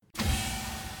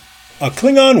A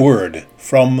Klingon word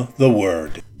from the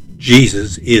Word.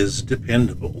 Jesus is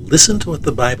dependable. Listen to what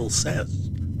the Bible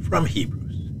says from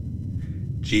Hebrews.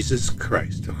 Jesus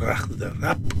Christ,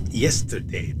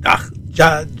 yesterday,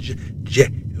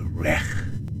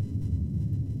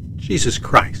 Jesus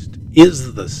Christ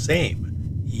is the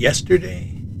same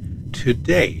yesterday,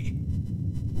 today,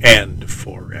 and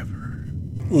forever.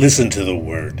 Listen to the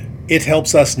Word. It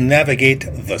helps us navigate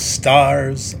the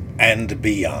stars and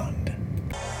beyond.